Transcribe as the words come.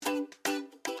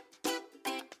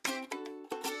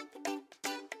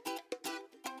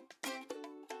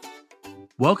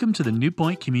Welcome to the New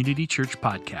Point Community Church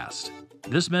podcast.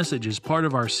 This message is part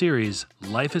of our series,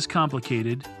 Life is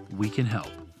Complicated, We Can Help.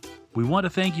 We want to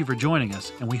thank you for joining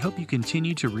us, and we hope you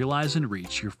continue to realize and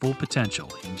reach your full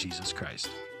potential in Jesus Christ.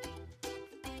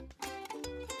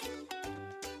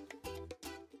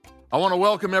 I want to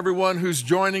welcome everyone who's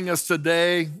joining us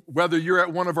today, whether you're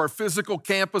at one of our physical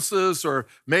campuses or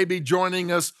maybe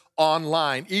joining us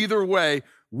online. Either way,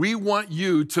 we want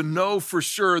you to know for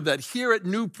sure that here at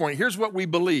New Point, here's what we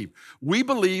believe. We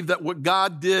believe that what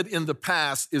God did in the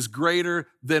past is greater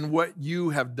than what you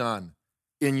have done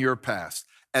in your past.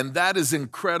 And that is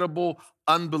incredible,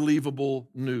 unbelievable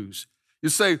news. You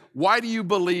say, why do you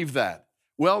believe that?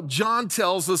 Well, John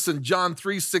tells us in John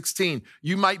 3:16,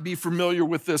 you might be familiar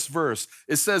with this verse.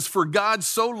 It says, "For God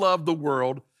so loved the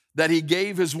world that he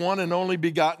gave his one and only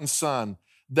begotten Son,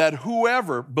 that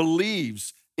whoever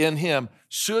believes in him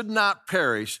should not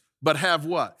perish, but have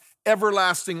what?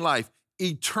 Everlasting life,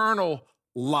 eternal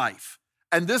life."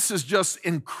 And this is just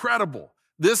incredible.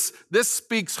 This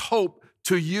speaks hope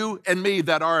to you and me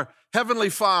that our Heavenly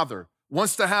Father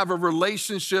wants to have a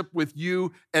relationship with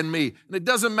you and me. And it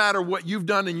doesn't matter what you've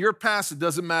done in your past. It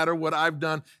doesn't matter what I've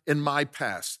done in my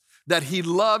past. That he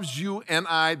loves you and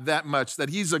I that much, that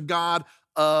he's a God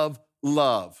of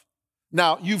love.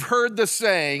 Now, you've heard the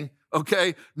saying,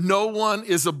 okay, no one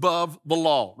is above the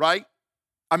law, right?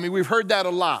 I mean, we've heard that a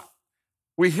lot.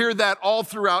 We hear that all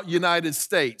throughout United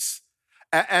States.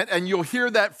 And you'll hear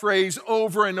that phrase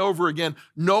over and over again,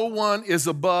 no one is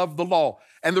above the law.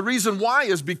 And the reason why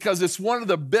is because it's one of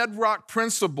the bedrock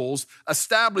principles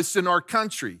established in our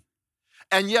country.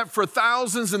 And yet for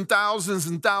thousands and thousands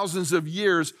and thousands of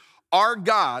years, our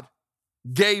God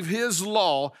gave his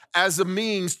law as a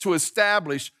means to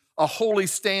establish a holy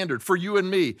standard for you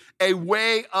and me, a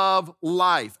way of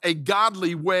life, a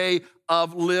godly way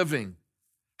of living.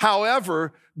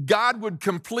 However, God would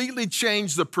completely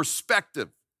change the perspective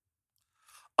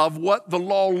of what the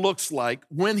law looks like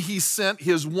when he sent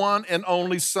his one and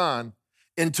only Son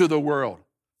into the world.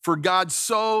 For God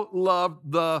so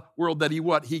loved the world that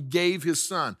he gave his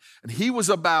Son. And he was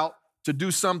about to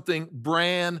do something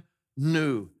brand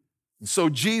new. And so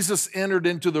Jesus entered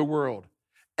into the world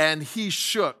and he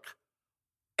shook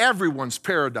everyone's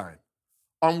paradigm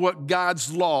on what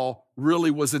God's law really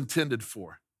was intended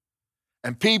for.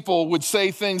 And people would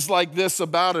say things like this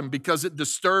about him because it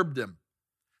disturbed him,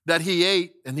 that he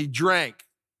ate and he drank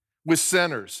with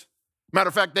sinners. Matter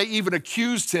of fact, they even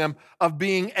accused him of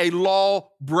being a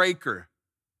law breaker.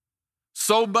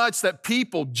 So much that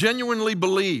people genuinely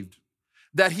believed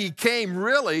that he came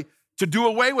really to do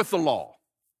away with the law,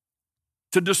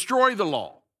 to destroy the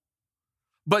law.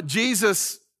 But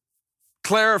Jesus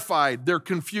clarified their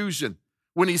confusion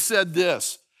when he said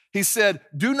this. He said,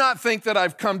 "Do not think that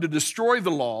I've come to destroy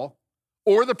the law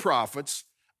or the prophets.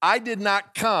 I did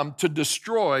not come to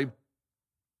destroy,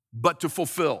 but to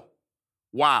fulfill."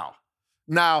 Wow.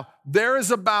 Now, there is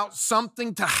about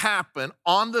something to happen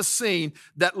on the scene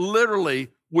that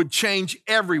literally would change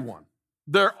everyone.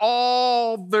 They're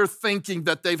thinking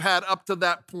that they've had up to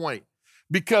that point.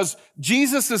 Because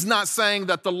Jesus is not saying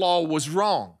that the law was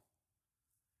wrong.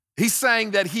 He's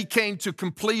saying that he came to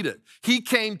complete it. He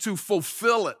came to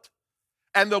fulfill it.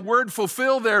 And the word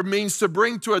fulfill there means to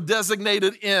bring to a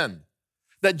designated end.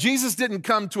 That Jesus didn't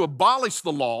come to abolish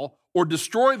the law or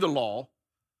destroy the law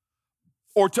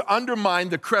or to undermine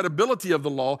the credibility of the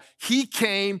law. He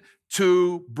came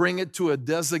to bring it to a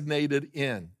designated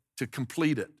end, to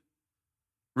complete it,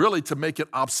 really to make it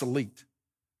obsolete.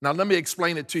 Now, let me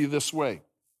explain it to you this way.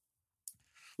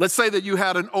 Let's say that you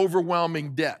had an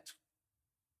overwhelming debt.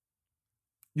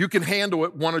 You can handle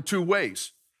it one or two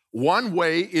ways. One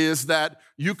way is that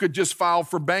you could just file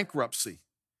for bankruptcy.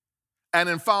 And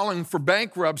in filing for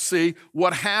bankruptcy,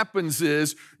 what happens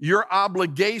is your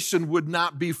obligation would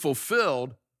not be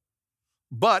fulfilled,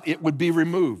 but it would be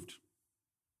removed.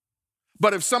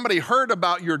 But if somebody heard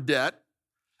about your debt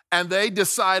and they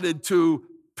decided to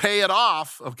pay it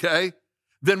off, okay,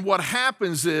 then what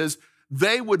happens is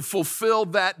they would fulfill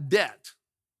that debt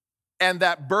and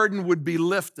that burden would be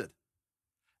lifted.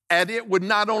 And it would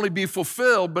not only be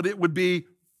fulfilled, but it would be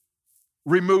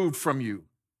removed from you.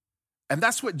 And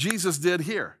that's what Jesus did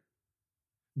here.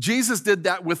 Jesus did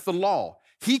that with the law.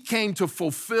 He came to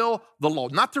fulfill the law,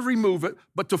 not to remove it,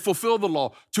 but to fulfill the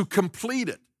law, to complete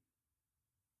it,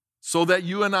 so that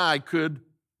you and I could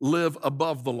live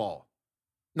above the law.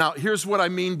 Now, here's what I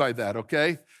mean by that,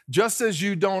 okay? Just as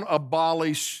you don't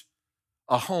abolish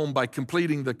a home by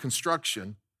completing the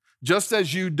construction, just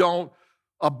as you don't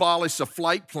abolish a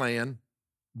flight plan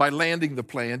by landing the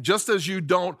plan, just as you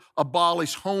don't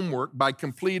abolish homework by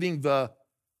completing the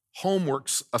homework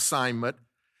assignment,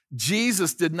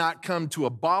 Jesus did not come to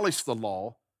abolish the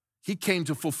law. He came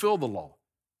to fulfill the law.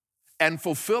 And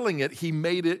fulfilling it, he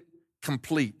made it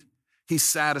complete. He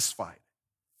satisfied.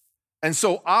 And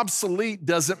so obsolete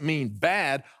doesn't mean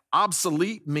bad.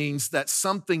 Obsolete means that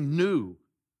something new,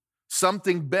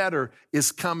 something better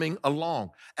is coming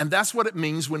along. And that's what it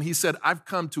means when he said, I've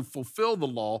come to fulfill the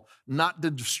law, not to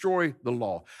destroy the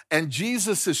law. And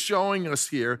Jesus is showing us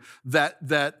here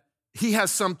that he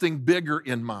has something bigger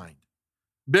in mind.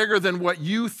 Bigger than what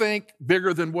you think,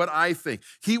 bigger than what I think.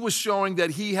 He was showing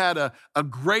that he had a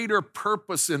greater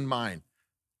purpose in mind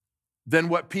than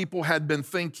what people had been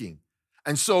thinking.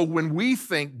 And so when we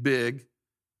think big,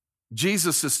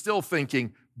 Jesus is still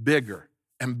thinking bigger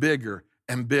and bigger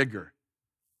and bigger.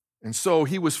 And so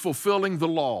he was fulfilling the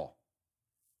law.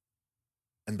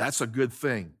 And that's a good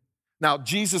thing. Now,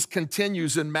 Jesus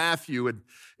continues in Matthew, and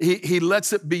he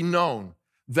lets it be known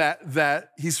that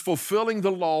he's fulfilling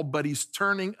the law, but he's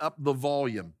turning up the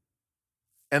volume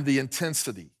and the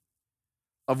intensity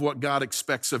of what God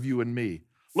expects of you and me.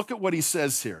 Look at what he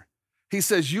says here. He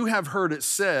says, you have heard it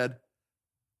said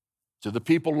to the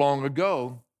people long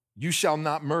ago, you shall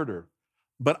not murder.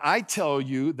 But I tell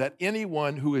you that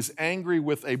anyone who is angry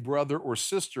with a brother or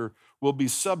sister will be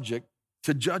subject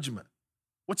to judgment.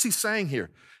 What's he saying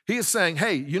here? He is saying,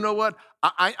 hey, you know what?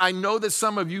 I know that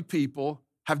some of you people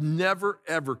have never,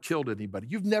 ever killed anybody.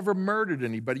 You've never murdered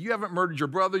anybody. You haven't murdered your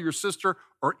brother, your sister,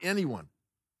 or anyone.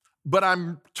 But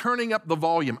I'm turning up the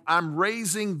volume. I'm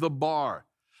raising the bar.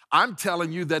 I'm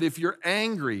telling you that if you're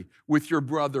angry with your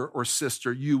brother or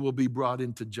sister, you will be brought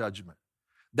into judgment.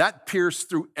 That pierced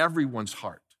through everyone's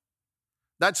heart.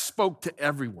 That spoke to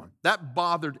everyone. That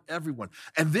bothered everyone.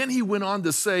 And then he went on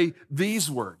to say these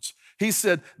words. He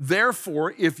said,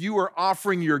 therefore, if you are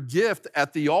offering your gift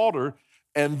at the altar,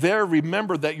 and there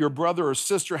remember that your brother or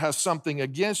sister has something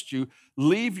against you,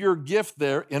 leave your gift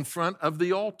there in front of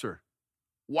the altar.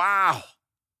 Wow.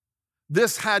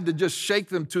 This had to just shake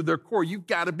them to their core. You've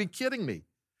got to be kidding me.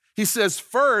 He says,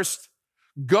 first,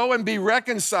 go and be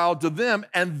reconciled to them,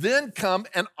 and then come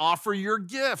and offer your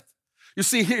gift. You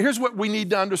see, here's what we need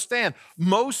to understand.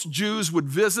 Most Jews would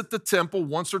visit the temple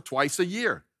once or twice a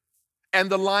year, and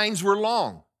the lines were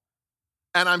long.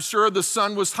 And I'm sure the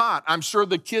sun was hot. I'm sure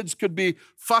the kids could be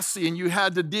fussy and you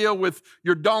had to deal with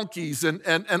your donkeys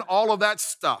and all of that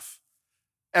stuff.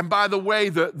 And by the way,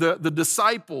 the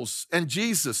disciples and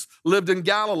Jesus lived in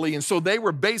Galilee, and so they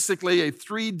were basically a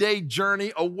 3-day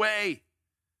journey away.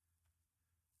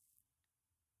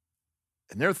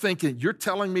 And they're thinking, you're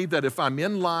telling me that if I'm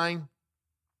in line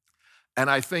and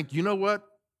I think, you know what,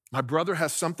 my brother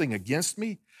has something against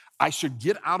me, I should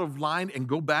get out of line and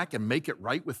go back and make it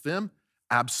right with them?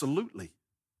 Absolutely.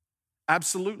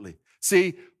 Absolutely.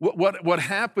 See, what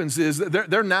happens is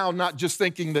they're now not just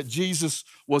thinking that Jesus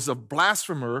was a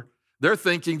blasphemer. They're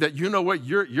thinking that, you know what,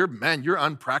 you're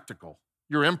unpractical.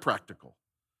 You're impractical.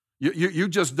 You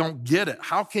just don't get it.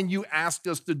 How can you ask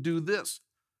us to do this?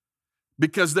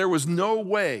 Because there was no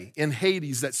way in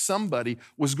Hades that somebody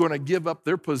was going to give up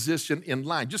their position in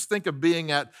line. Just think of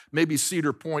being at maybe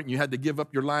Cedar Point and you had to give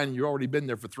up your line and you've already been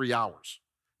there for 3 hours.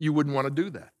 You wouldn't want to do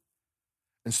that.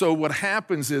 And so what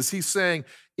happens is he's saying,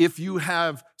 if you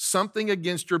have something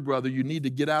against your brother, you need to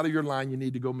get out of your line, you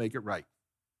need to go make it right.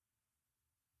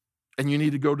 And you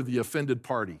need to go to the offended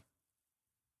party,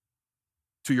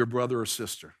 to your brother or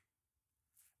sister.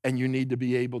 And you need to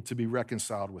be able to be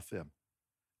reconciled with them.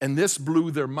 And this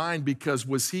blew their mind, because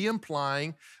was he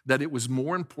implying that it was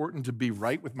more important to be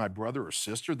right with my brother or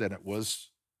sister than it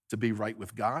was to be right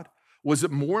with God? Was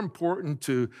it more important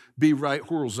to be right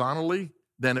horizontally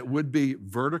than it would be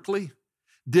vertically?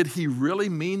 Did he really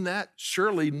mean that?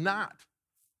 Surely not.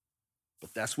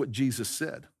 But that's what Jesus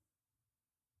said.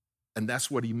 And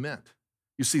that's what he meant.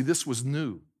 You see, this was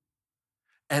new.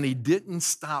 And he didn't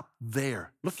stop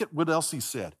there. Look at what else he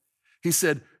said. He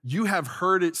said, you have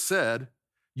heard it said,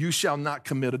 you shall not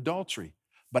commit adultery.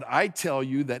 But I tell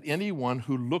you that anyone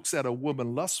who looks at a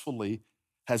woman lustfully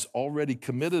has already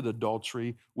committed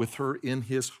adultery with her in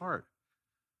his heart.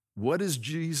 What is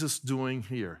Jesus doing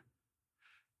here?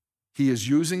 He is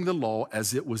using the law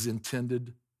as it was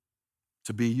intended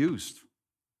to be used.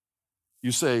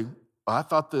 You say, I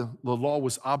thought the law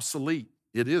was obsolete.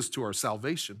 It is to our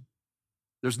salvation.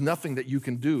 There's nothing that you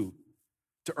can do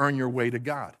to earn your way to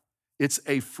God. It's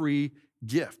a free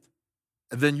gift.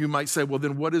 And then you might say, well,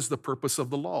 then what is the purpose of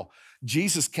the law?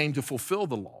 Jesus came to fulfill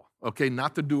the law, okay,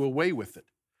 not to do away with it.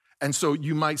 And so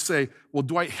you might say, well,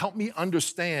 Dwight, help me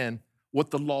understand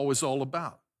what the law is all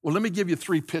about. Well, let me give you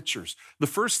 3 pictures. The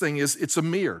first thing is it's a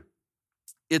mirror.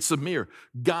 It's a mirror.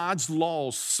 God's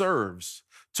law serves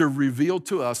to reveal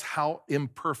to us how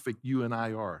imperfect you and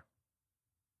I are.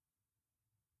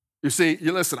 You see,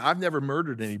 listen, I've never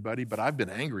murdered anybody, but I've been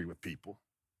angry with people.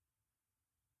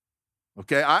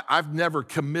 Okay, I've never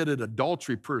committed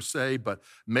adultery per se, but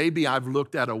maybe I've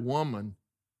looked at a woman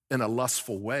in a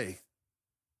lustful way.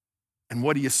 And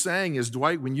what he is saying is,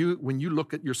 Dwight, when you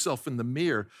look at yourself in the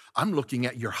mirror, I'm looking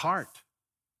at your heart.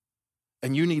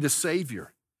 And you need a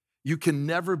Savior. You can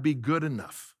never be good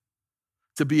enough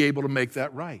to be able to make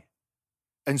that right.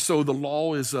 And so the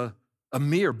law is a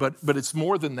mirror, but it's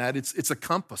more than that. It's a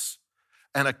compass.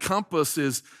 And a compass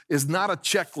is not a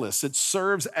checklist. It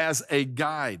serves as a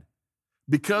guide.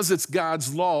 Because it's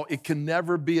God's law, it can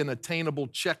never be an attainable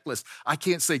checklist. I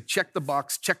can't say, check the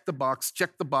box, check the box,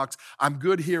 check the box. I'm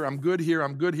good here, I'm good here,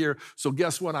 I'm good here. So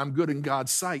guess what? I'm good in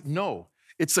God's sight. No,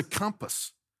 it's a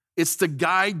compass. It's to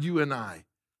guide you and I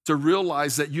to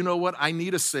realize that, you know what? I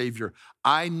need a Savior.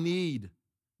 I need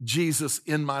Jesus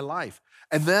in my life.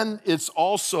 And then it's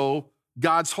also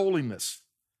God's holiness.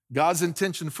 God's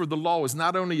intention for the law is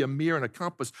not only a mirror and a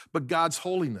compass, but God's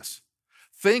holiness.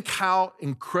 Think how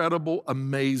incredible,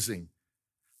 amazing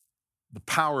the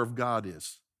power of God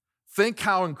is. Think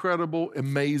how incredible,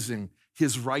 amazing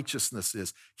his righteousness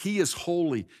is. He is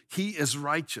holy. He is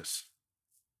righteous.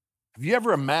 Have you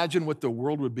ever imagined what the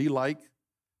world would be like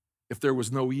if there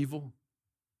was no evil?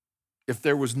 If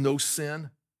there was no sin?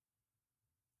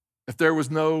 If there was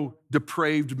no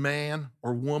depraved man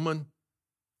or woman?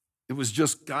 It was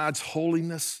just God's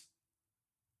holiness.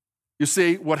 You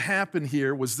see, what happened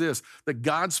here was this, that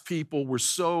God's people were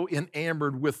so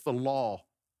enamored with the law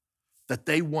that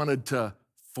they wanted to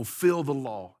fulfill the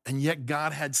law, and yet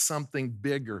God had something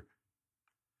bigger.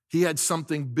 He had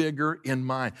something bigger in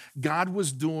mind. God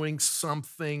was doing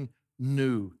something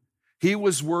new. He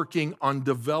was working on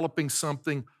developing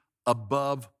something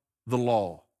above the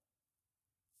law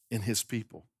in his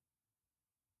people.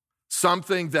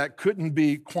 Something that couldn't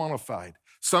be quantified,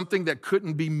 something that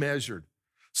couldn't be measured,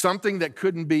 something that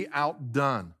couldn't be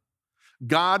outdone.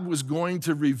 God was going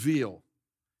to reveal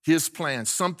his plan,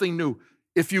 something new,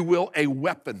 if you will, a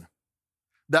weapon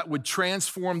that would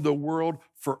transform the world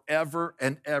forever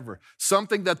and ever,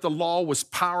 something that the law was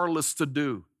powerless to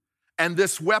do. And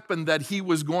this weapon that he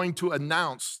was going to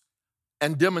announce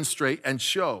and demonstrate and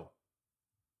show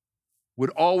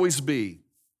would always be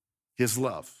his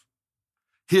love.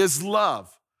 His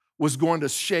love was going to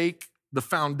shake the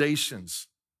foundations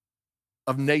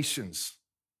of nations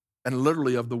and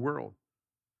literally of the world.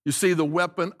 You see, the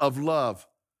weapon of love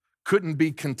couldn't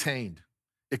be contained.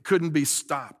 It couldn't be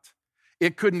stopped.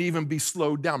 It couldn't even be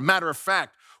slowed down. Matter of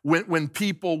fact, when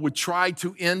people would try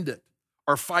to end it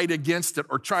or fight against it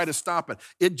or try to stop it,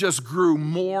 it just grew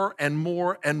more and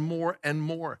more and more and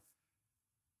more.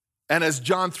 And as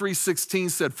John 3:16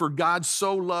 said, for God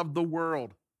so loved the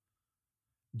world,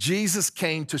 Jesus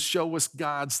came to show us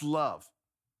God's love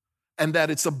and that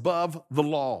it's above the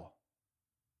law.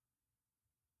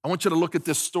 I want you to look at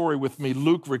this story with me.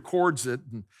 Luke records it.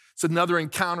 And it's another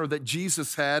encounter that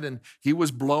Jesus had, and he was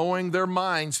blowing their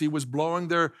minds. He was blowing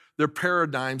their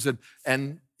paradigms.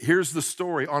 And here's the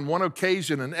story. On one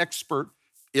occasion, an expert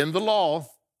in the law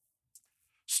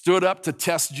stood up to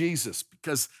test Jesus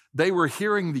because they were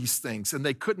hearing these things and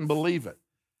they couldn't believe it.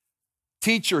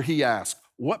 Teacher, he asked,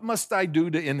 what must I do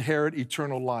to inherit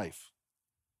eternal life?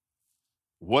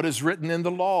 What is written in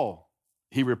the law?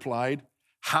 He replied.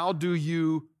 How do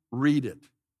you read it?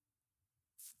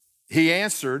 He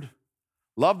answered,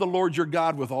 love the Lord your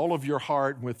God with all of your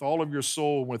heart, and with all of your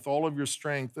soul, and with all of your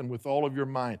strength, and with all of your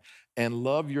mind, and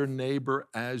love your neighbor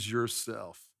as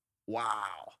yourself.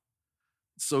 Wow.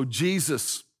 So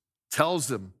Jesus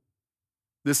tells him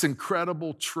this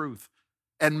incredible truth.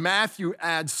 And Matthew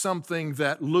adds something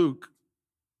that Luke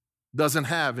doesn't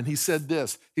have. And he said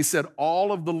this. He said,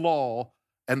 all of the law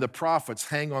and the prophets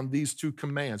hang on these two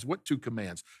commands. What two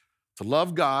commands? To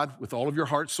love God with all of your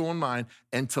heart, soul, and mind,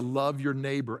 and to love your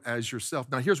neighbor as yourself.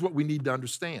 Now, here's what we need to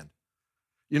understand.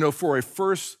 You know, for a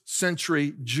first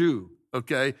century Jew,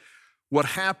 okay, what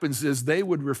happens is they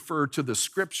would refer to the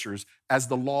scriptures as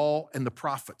the law and the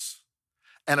prophets.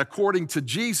 And according to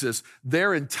Jesus,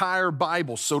 their entire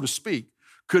Bible, so to speak,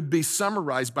 could be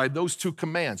summarized by those two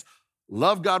commands.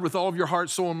 Love God with all of your heart,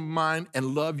 soul, and mind,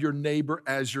 and love your neighbor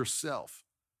as yourself.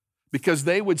 Because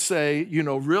they would say, you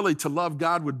know, really to love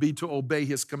God would be to obey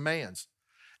his commands.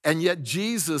 And yet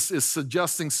Jesus is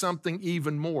suggesting something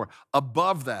even more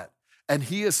above that. And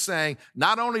he is saying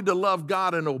not only to love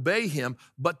God and obey him,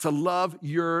 but to love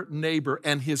your neighbor.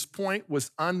 And his point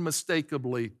was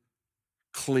unmistakably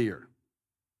clear.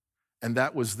 And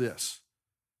that was this,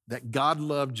 that God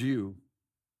loved you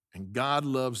and God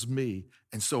loves me.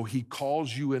 And so he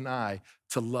calls you and I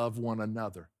to love one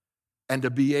another and to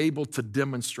be able to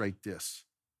demonstrate this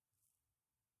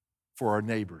for our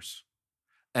neighbors.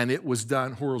 And it was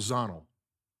done horizontal,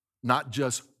 not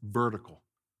just vertical.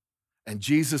 And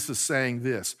Jesus is saying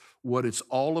this, what it's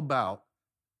all about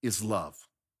is love.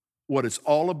 What it's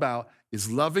all about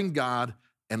is loving God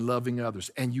and loving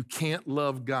others. And you can't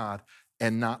love God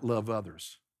and not love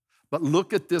others. But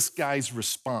look at this guy's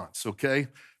response, okay?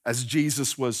 As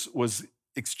Jesus was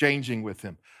exchanging with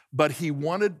him. But he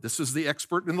wanted, this is the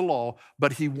expert in the law,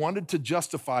 but he wanted to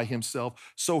justify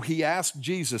himself. So he asked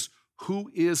Jesus,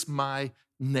 who is my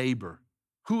neighbor?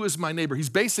 Who is my neighbor? He's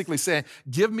basically saying,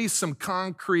 give me some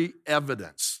concrete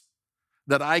evidence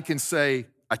that I can say,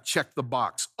 I checked the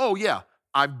box. Oh yeah,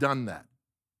 I've done that.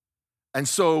 And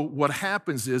so what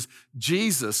happens is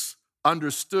Jesus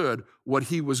understood what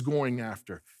he was going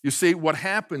after. You see, what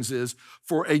happens is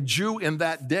for a Jew in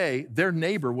that day, their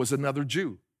neighbor was another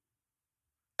Jew.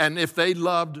 And if they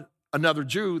loved another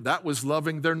Jew, that was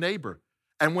loving their neighbor.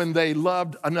 And when they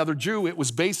loved another Jew, it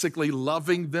was basically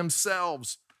loving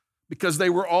themselves because they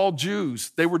were all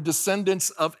Jews. They were descendants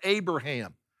of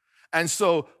Abraham. And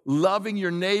so loving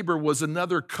your neighbor was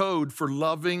another code for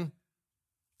loving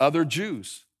other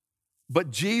Jews.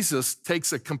 But Jesus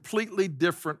takes a completely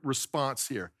different response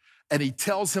here. And he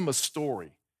tells him a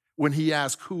story when he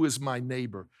asks, who is my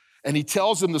neighbor? And he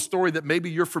tells him the story that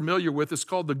maybe you're familiar with. It's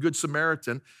called the Good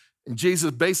Samaritan. And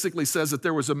Jesus basically says that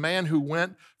there was a man who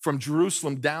went from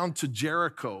Jerusalem down to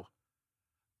Jericho,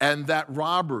 and that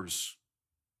robbers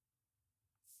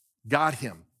got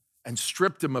him and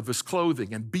stripped him of his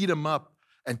clothing and beat him up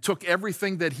and took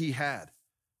everything that he had.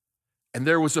 And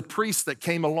there was a priest that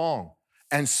came along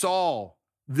and saw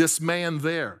this man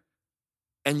there,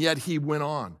 and yet he went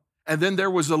on. And then there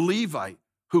was a Levite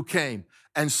who came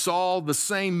and saw the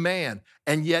same man,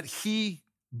 and yet he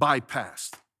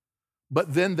bypassed.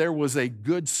 But then there was a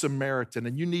good Samaritan,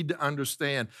 and you need to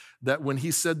understand that when he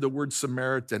said the word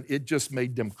Samaritan, it just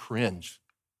made them cringe.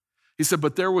 He said,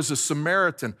 but there was a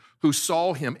Samaritan who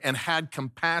saw him and had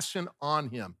compassion on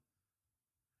him.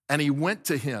 And he went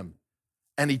to him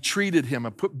and he treated him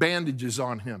and put bandages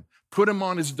on him, put him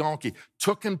on his donkey,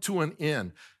 took him to an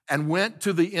inn, and went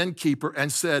to the innkeeper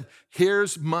and said,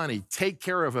 here's money, take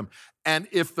care of him. And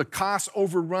if the cost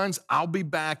overruns, I'll be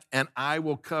back and I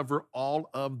will cover all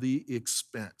of the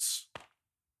expense.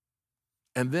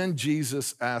 And then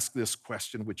Jesus asked this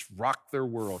question, which rocked their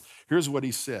world. Here's what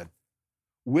he said.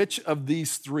 Which of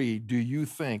these three do you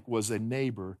think was a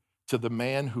neighbor to the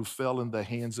man who fell in the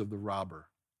hands of the robber?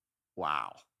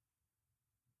 Wow.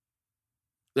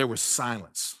 There was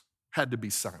silence, had to be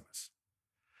silence.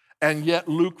 And yet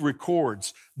Luke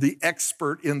records, the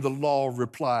expert in the law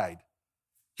replied.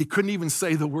 He couldn't even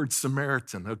say the word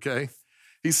Samaritan, okay?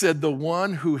 He said, the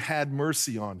one who had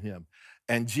mercy on him.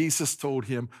 And Jesus told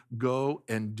him, go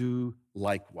and do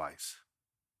likewise.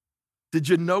 Did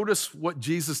you notice what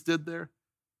Jesus did there?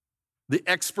 The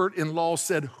expert in law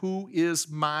said, who is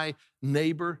my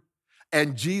neighbor?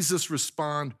 And Jesus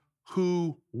responded,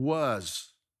 who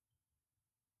was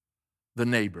the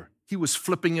neighbor? He was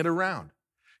flipping it around.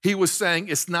 He was saying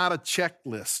it's not a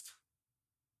checklist.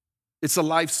 It's a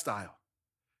lifestyle.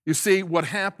 You see, what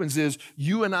happens is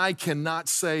you and I cannot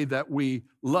say that we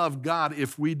love God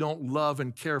if we don't love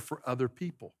and care for other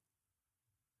people.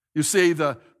 You see,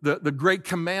 the great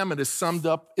commandment is summed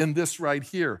up in this right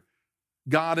here.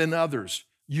 God and others.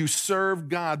 You serve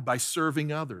God by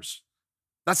serving others.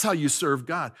 That's how you serve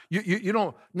God. You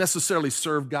don't necessarily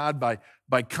serve God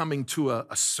by coming to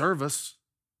a service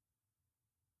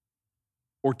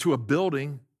or to a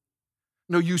building.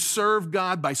 No, you serve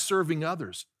God by serving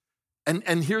others.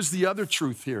 And here's the other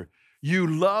truth here. You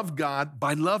love God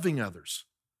by loving others.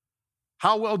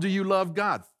 How well do you love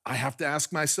God? I have to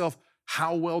ask myself,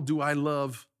 how well do I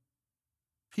love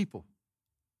people?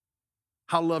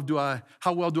 How well do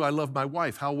I love my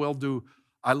wife? How well do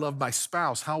I love my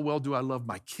spouse? How well do I love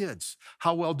my kids?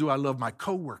 How well do I love my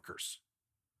coworkers?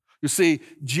 You see,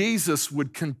 Jesus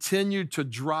would continue to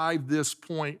drive this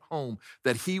point home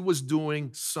that he was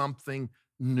doing something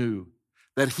new,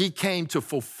 that he came to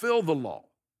fulfill the law,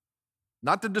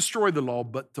 not to destroy the law,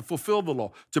 but to fulfill the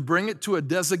law, to bring it to a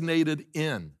designated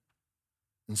end.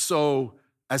 And so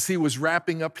as he was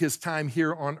wrapping up his time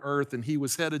here on earth and he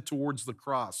was headed towards the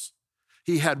cross,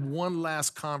 he had one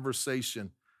last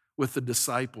conversation with the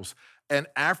disciples. And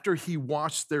after he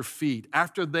washed their feet,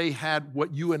 after they had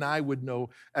what you and I would know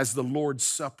as the Lord's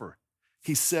Supper,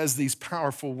 he says these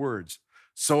powerful words.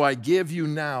 So I give you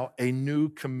now a new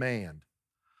command.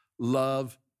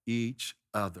 Love each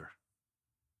other.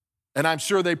 And I'm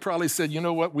sure they probably said, you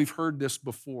know what, we've heard this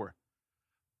before.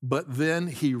 But then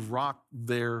he rocked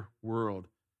their world.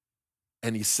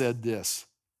 And he said this.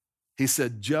 He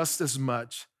said, just as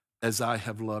much as I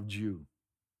have loved you.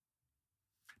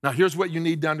 Now, here's what you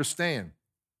need to understand.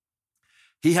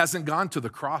 He hasn't gone to the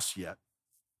cross yet.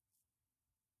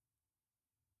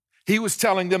 He was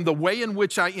telling them the way in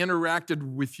which I interacted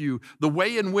with you, the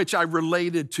way in which I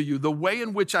related to you, the way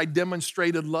in which I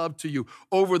demonstrated love to you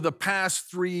over the past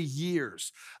 3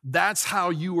 years. That's how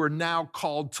you are now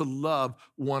called to love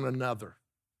one another.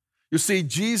 You see,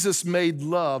 Jesus made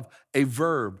love a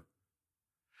verb,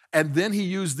 and then he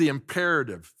used the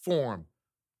imperative form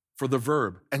for the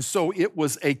verb. And so it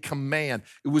was a command.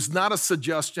 It was not a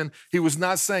suggestion. He was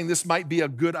not saying this might be a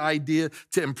good idea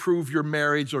to improve your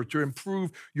marriage or to improve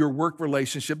your work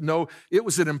relationship. No, it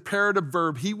was an imperative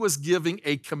verb. He was giving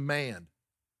a command.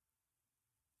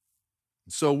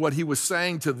 So what he was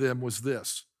saying to them was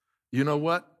this. You know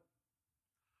what?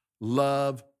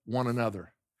 Love one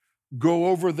another. Go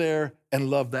over there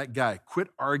and love that guy. Quit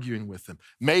arguing with him.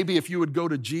 Maybe if you would go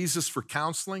to Jesus for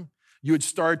counseling, you would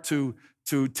start to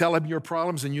tell him your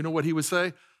problems, and you know what he would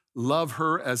say? Love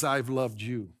her as I've loved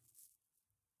you.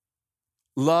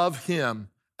 Love him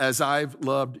as I've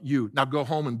loved you. Now go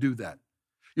home and do that.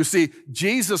 You see,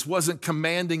 Jesus wasn't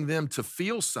commanding them to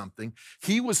feel something.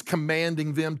 He was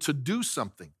commanding them to do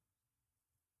something.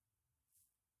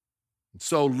 And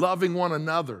so loving one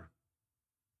another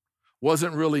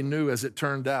wasn't really new as it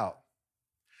turned out.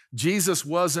 Jesus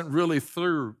wasn't really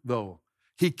through, though.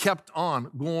 He kept on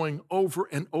going over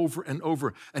and over and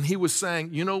over. And he was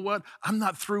saying, you know what? I'm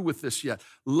not through with this yet.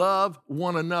 Love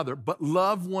one another, but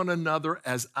love one another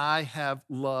as I have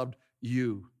loved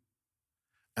you.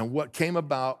 And what came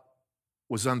about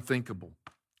was unthinkable.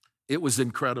 It was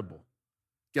incredible.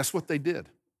 Guess what they did?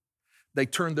 They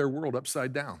turned their world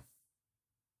upside down.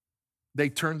 They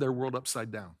turned their world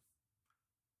upside down.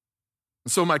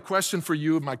 And so my question for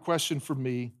you, my question for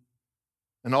me,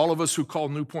 and all of us who call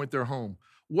New Point their home,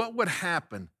 what would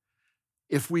happen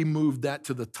if we moved that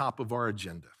to the top of our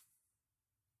agenda?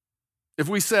 If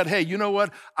we said, hey, you know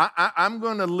what? I'm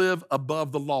going to live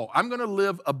above the law. I'm going to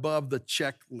live above the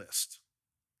checklist.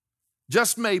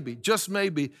 Just maybe,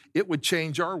 it would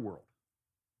change our world.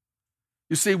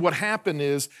 You see, what happened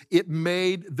is it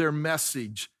made their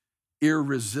message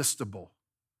irresistible.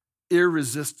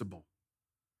 Irresistible.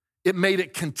 It made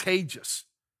it contagious.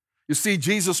 You see,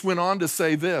 Jesus went on to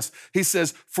say this. He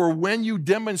says, for when you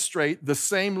demonstrate the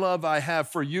same love I have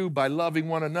for you by loving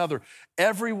one another,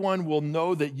 everyone will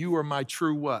know that you are my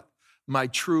true what? My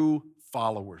true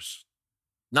followers.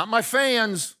 Not my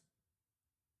fans,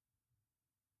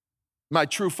 my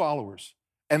true followers.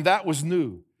 And that was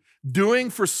new. Doing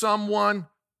for someone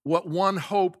what one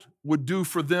hoped would do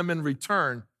for them in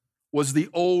return was the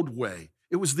old way.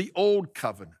 It was the old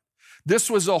covenant. This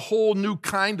was a whole new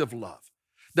kind of love.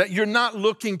 That you're not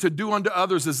looking to do unto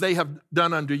others as they have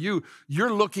done unto you.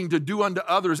 You're looking to do unto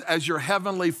others as your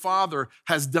heavenly Father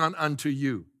has done unto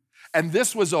you. And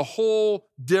this was a whole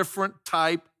different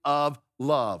type of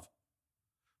love.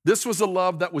 This was a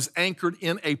love that was anchored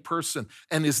in a person,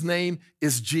 and his name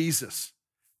is Jesus.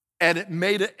 And it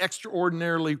made it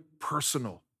extraordinarily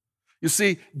personal. You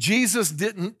see, Jesus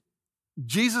did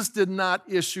not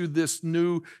issue this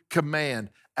new command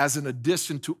as an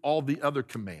addition to all the other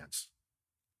commands.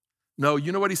 No,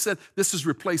 you know what he said? This is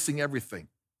replacing everything.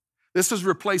 This is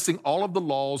replacing all of the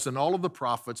laws and all of the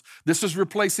prophets. This is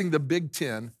replacing the Big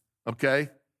Ten, okay?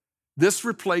 This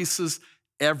replaces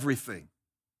everything.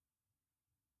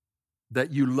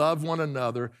 That you love one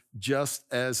another just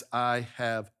as I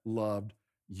have loved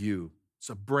you. It's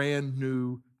a brand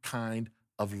new kind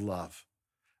of love.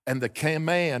 And the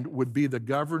command would be the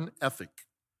governing ethic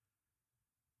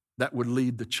that would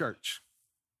lead the church.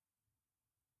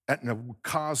 And it would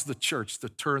cause the church to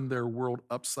turn their world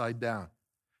upside down.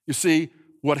 You see,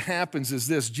 what happens is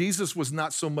this. Jesus was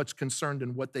not so much concerned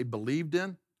in what they believed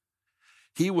in.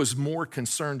 He was more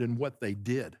concerned in what they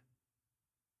did.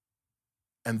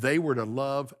 And they were to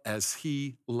love as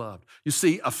he loved. You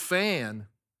see, a fan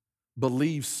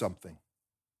believes something.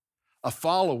 A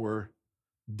follower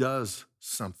does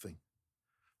something.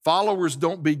 Followers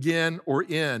don't begin or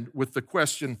end with the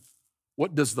question,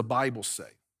 what does the Bible say?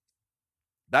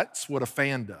 That's what a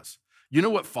fan does. You know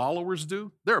what followers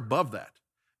do? They're above that.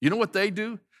 You know what they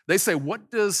do? They say, what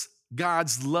does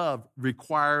God's love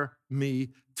require me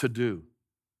to do?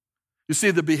 You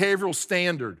see, the behavioral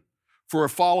standard for a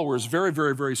follower is very,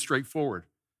 very, very straightforward.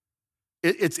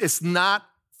 It's not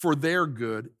for their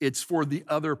good, it's for the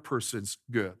other person's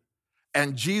good.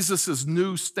 And Jesus'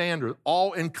 new standard,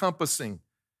 all-encompassing,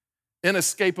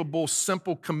 inescapable,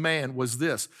 simple command was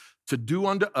this: to do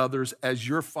unto others as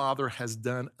your Father has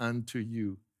done unto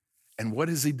you. And what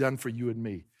has he done for you and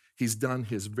me? He's done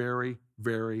his very,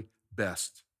 very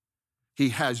best. He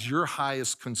has your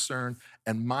highest concern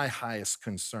and my highest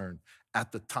concern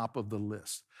at the top of the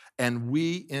list. And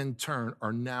we, in turn,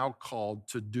 are now called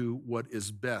to do what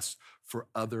is best for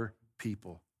other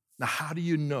people. Now, how do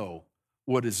you know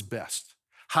what is best?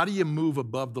 How do you move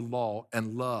above the law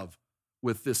and love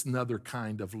with this other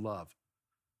kind of love?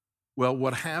 Well,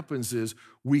 what happens is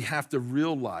we have to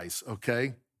realize,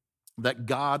 okay, that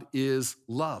God is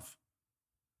love.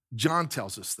 John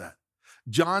tells us that.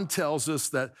 John tells us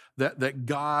that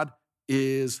God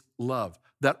is love,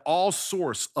 that all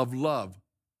source of love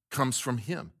comes from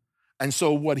him. And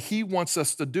so what he wants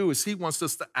us to do is he wants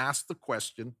us to ask the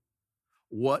question,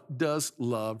 what does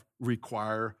love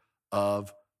require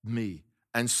of me?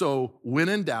 And so when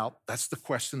in doubt, that's the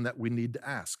question that we need to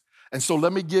ask. And so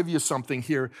let me give you something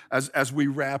here as we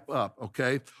wrap up,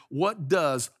 okay? What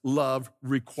does love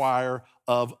require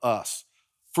of us?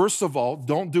 First of all,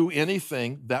 don't do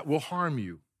anything that will harm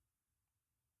you.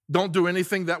 Don't do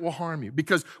anything that will harm you,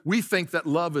 because we think that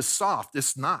love is soft.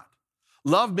 It's not.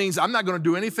 Love means I'm not going to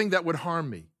do anything that would harm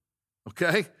me,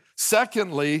 okay?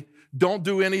 Secondly, don't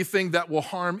do anything that will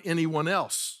harm anyone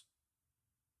else.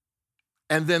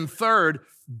 And then third,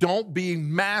 don't be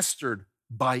mastered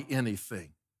by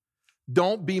anything.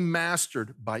 Don't be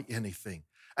mastered by anything.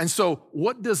 And so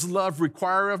what does love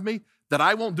require of me? That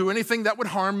I won't do anything that would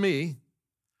harm me.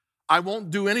 I won't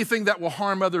do anything that will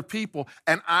harm other people,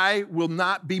 and I will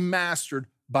not be mastered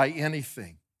by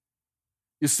anything.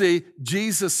 You see,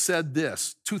 Jesus said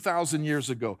this 2,000 years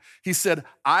ago. He said,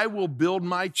 I will build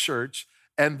my church,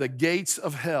 and the gates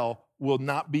of hell will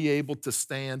not be able to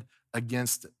stand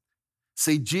against it.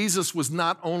 See, Jesus was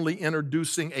not only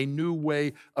introducing a new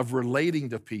way of relating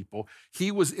to people,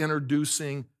 he was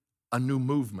introducing a new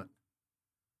movement.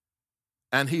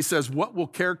 And he says, what will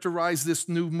characterize this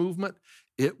new movement?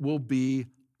 It will be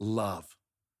love.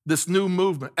 This new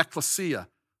movement, ecclesia,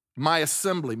 my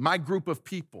assembly, my group of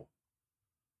people,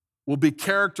 will be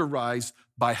characterized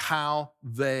by how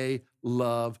they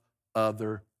love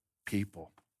other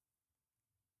people.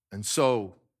 And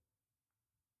so,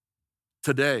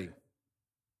 today,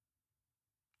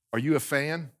 are you a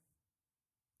fan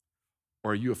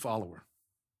or are you a follower?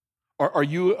 Are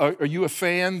you a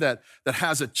fan that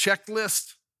has a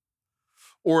checklist,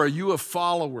 or are you a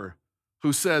follower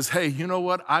who says, hey, you know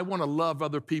what? I want to love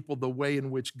other people the way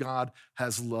in which God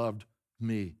has loved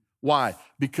me. Why?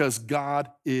 Because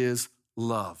God is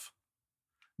love.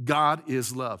 God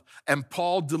is love. And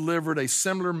Paul delivered a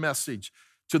similar message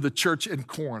to the church in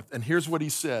Corinth. And here's what he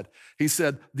said. He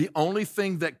said, the only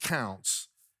thing that counts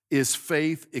is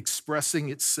faith expressing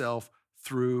itself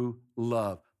through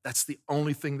love. That's the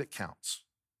only thing that counts.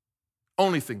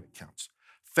 Only thing that counts.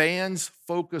 Fans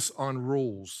focus on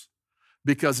rules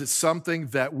because it's something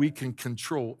that we can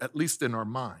control, at least in our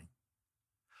mind.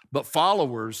 But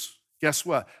followers, guess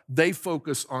what? They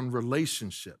focus on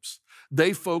relationships.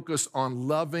 They focus on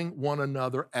loving one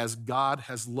another as God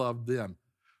has loved them,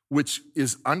 which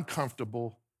is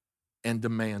uncomfortable and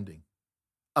demanding.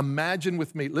 Imagine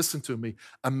with me, listen to me,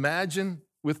 imagine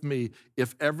with me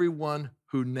if everyone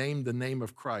who named the name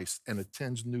of Christ and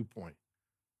attends New Point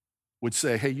would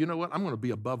say, hey, you know what? I'm going to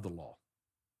be above the law.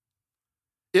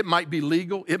 It might be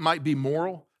legal, it might be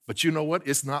moral, but you know what?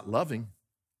 It's not loving.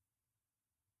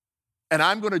 And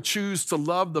I'm going to choose to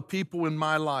love the people in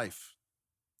my life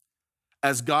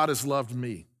as God has loved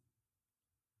me.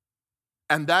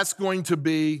 And that's going to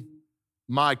be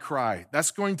my cry.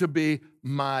 That's going to be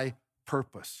my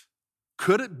purpose.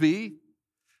 Could it be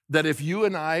that if you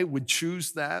and I would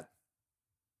choose that,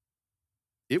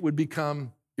 it would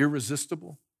become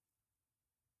irresistible?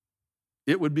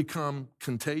 It would become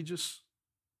contagious?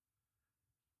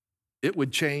 It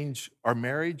would change our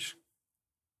marriage.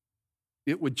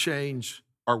 It would change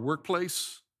our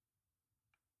workplace.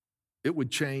 It would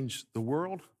change the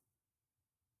world.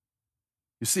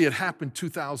 You see, it happened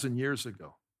 2,000 years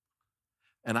ago,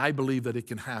 and I believe that it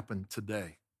can happen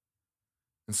today.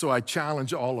 And so I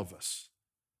challenge all of us,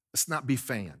 let's not be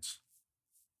fans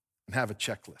and have a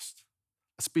checklist.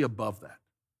 Let's be above that.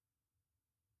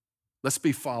 Let's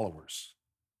be followers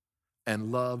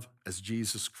and love as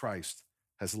Jesus Christ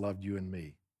has loved you and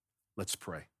me. Let's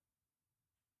pray.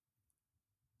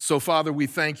 So, Father, we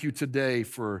thank you today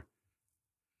for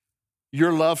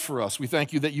your love for us. We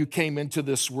thank you that you came into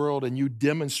this world and you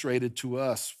demonstrated to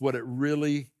us what it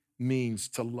really means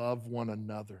to love one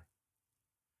another.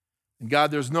 And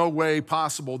God, there's no way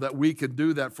possible that we could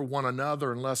do that for one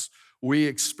another unless we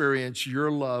experience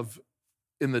your love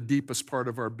in the deepest part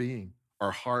of our being,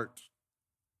 our heart.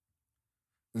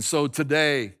 And so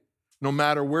today, no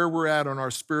matter where we're at on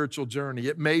our spiritual journey,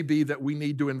 it may be that we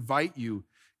need to invite you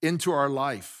into our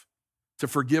life to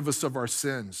forgive us of our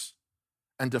sins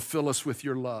and to fill us with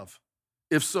your love.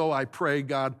 If so, I pray,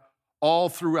 God, all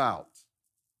throughout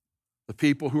the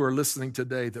people who are listening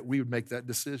today, that we would make that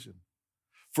decision.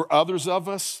 For others of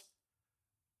us,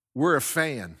 we're a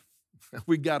fan.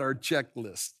 We got our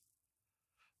checklist.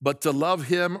 But to love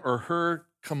him or her,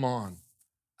 come on.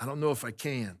 I don't know if I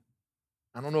can.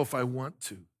 I don't know if I want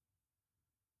to.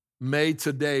 May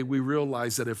today we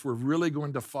realize that if we're really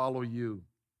going to follow you,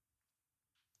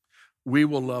 we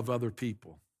will love other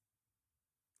people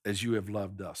as you have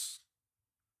loved us.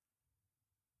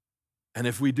 And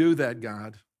if we do that,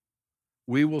 God,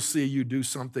 we will see you do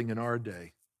something in our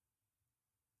day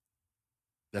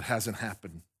that hasn't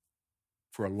happened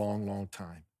for a long, long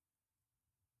time.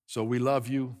 So we love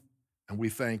you and we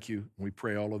thank you, and we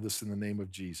pray all of this in the name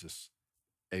of Jesus.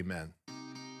 Amen.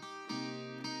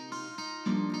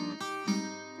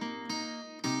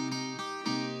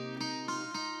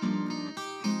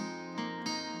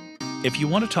 If you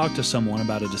want to talk to someone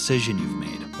about a decision you've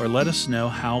made, or let us know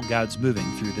how God's moving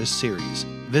through this series,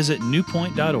 visit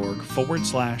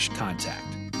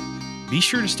newpoint.org/contact. Be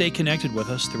sure to stay connected with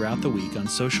us throughout the week on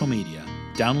social media,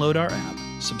 download our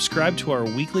app, subscribe to our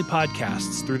weekly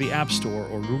podcasts through the App Store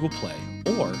or Google Play,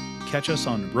 or catch us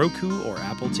on Roku or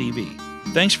Apple TV.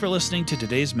 Thanks for listening to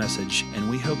today's message, and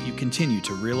we hope you continue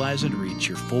to realize and reach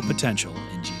your full potential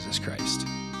in Jesus Christ.